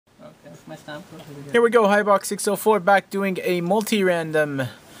Here we go, HOBBYBOX604 back doing a multi-random.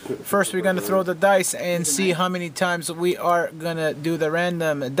 First we're going to throw the dice and see how many times we are going to do the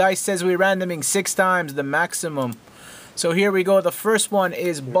random. Dice says we're randoming 6 times, the maximum. So here we go. The first one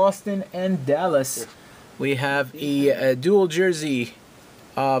is Boston and Dallas. We have a dual jersey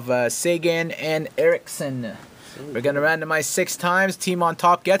of Sagan and Eriksson. We're going to randomize 6 times. Team on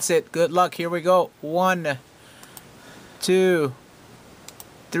top gets it. Good luck. Here we go. 1, 2,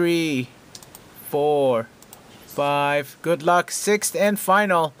 3, 4, 5. Good luck. 6th and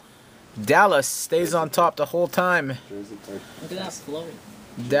final. Dallas stays on top the whole time. Look at that flow.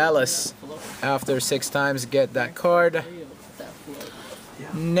 Dallas, after 6 times, get that card.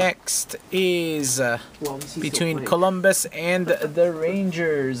 Next is between Columbus and the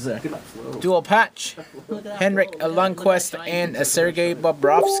Rangers. Dual patch. Henrik Lundqvist and Sergei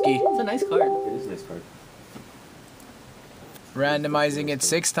Bobrovsky. It's a nice card. It is a nice card. Randomizing it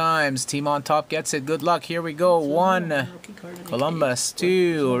 6 times. Team on top gets it. Good luck. Here we go. 1, Columbus.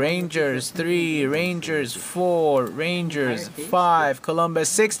 2, Rangers. 3, Rangers. 4, Rangers. 5,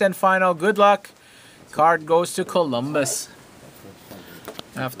 Columbus. 6th and final. Good luck. Card goes to Columbus.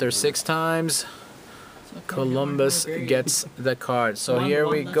 After 6 times, Columbus gets the card. So here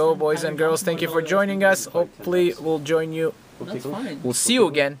we go, boys and girls. Thank you for joining us. Hopefully we'll join you. We'll see you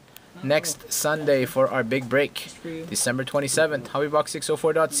again next Sunday for our big break. December 27th.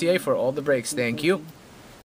 HOBBYBOX604.ca for all the breaks. Thank you.